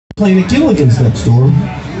playing at Gilligan's next door.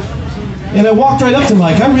 And I walked right up to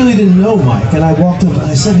Mike. I really didn't know Mike. And I walked up and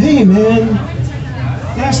I said, hey man,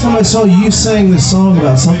 last time I saw you, you sang this song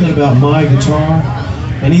about something about my guitar.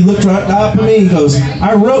 And he looked right up at me, he goes,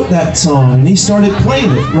 I wrote that song. And he started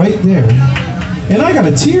playing it right there. And I got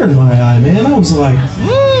a tear in my eye, man. I was like,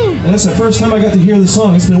 woo! And that's the first time I got to hear the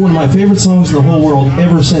song. It's been one of my favorite songs in the whole world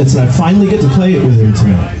ever since. And I finally get to play it with him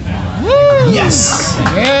tonight. Woo! Yes!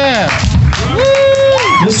 Yeah! Woo!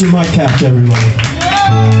 Mr. Mike Kach, everybody.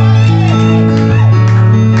 Yeah.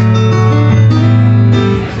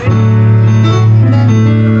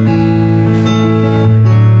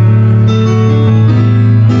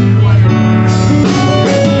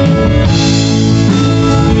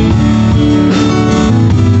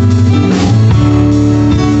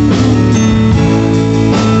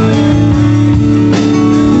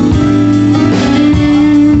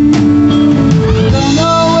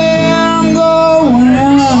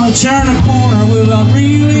 Turn a corner, will I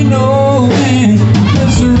really know when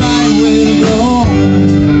it's the right way to go?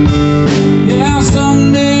 Yeah,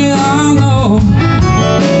 someday I'll know.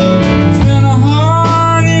 It's been a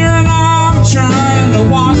hard year and I'm trying to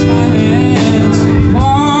wash my hands.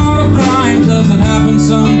 All the crime doesn't happen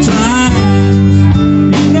sometimes.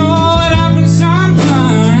 You know it happens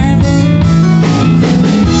sometimes.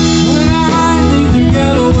 When I need to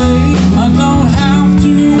get away, I don't have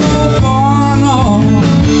to go far, no.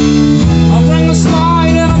 I'll bring a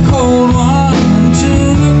slide and a cold one.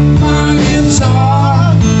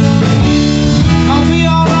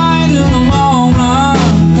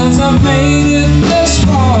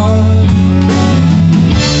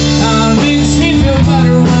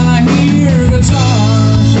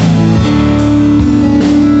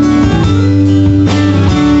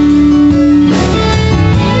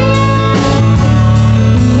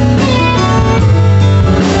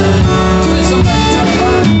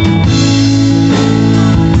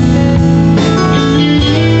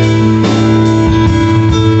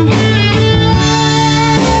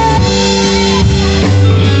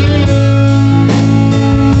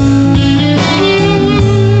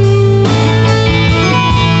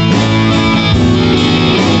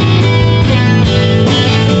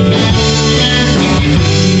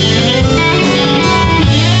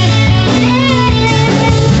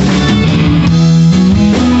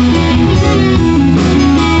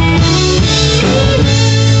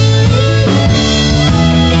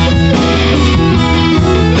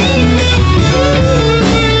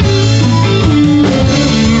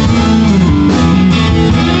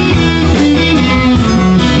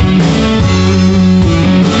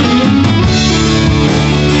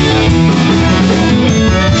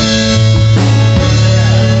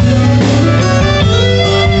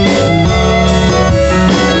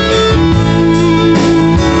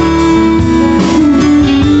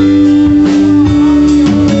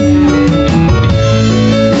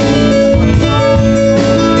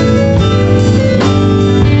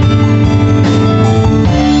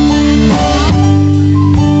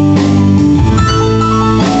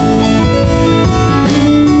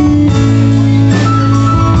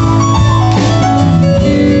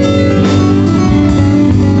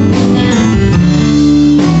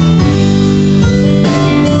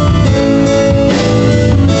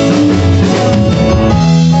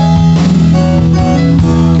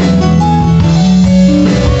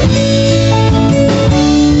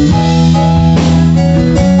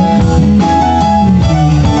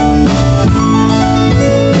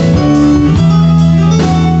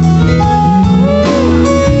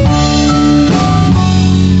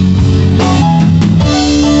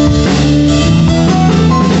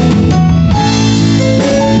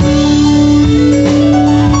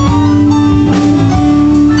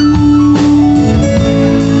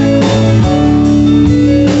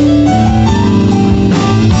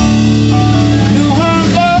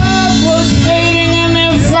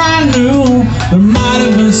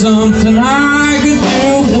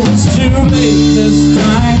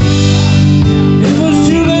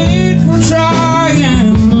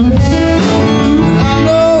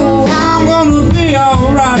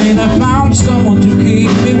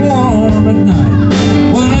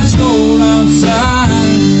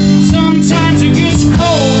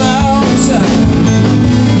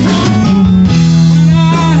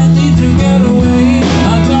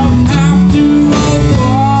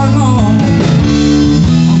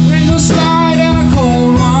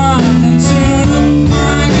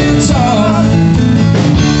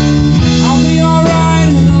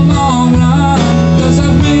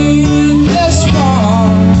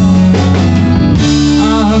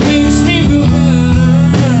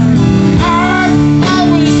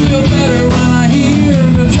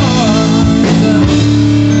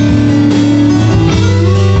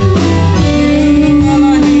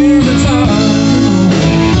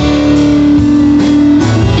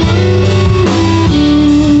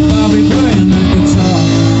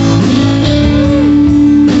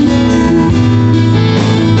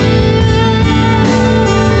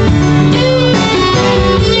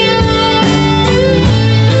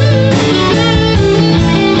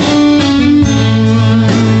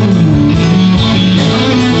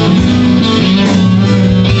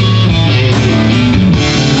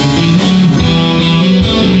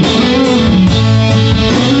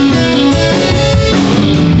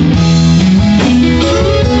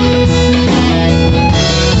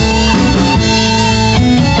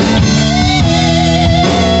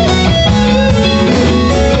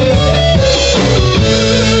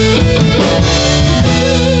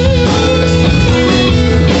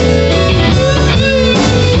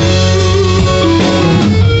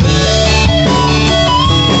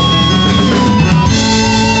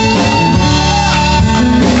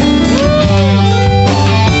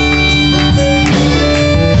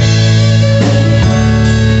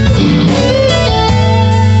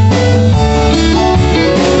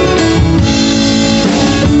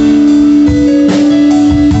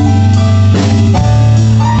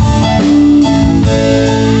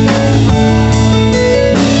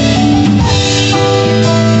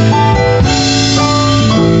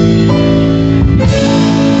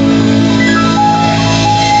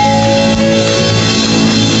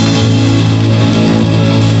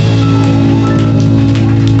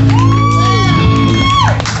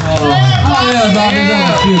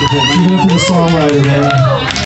 beautiful. Keep it up for the songwriter, man.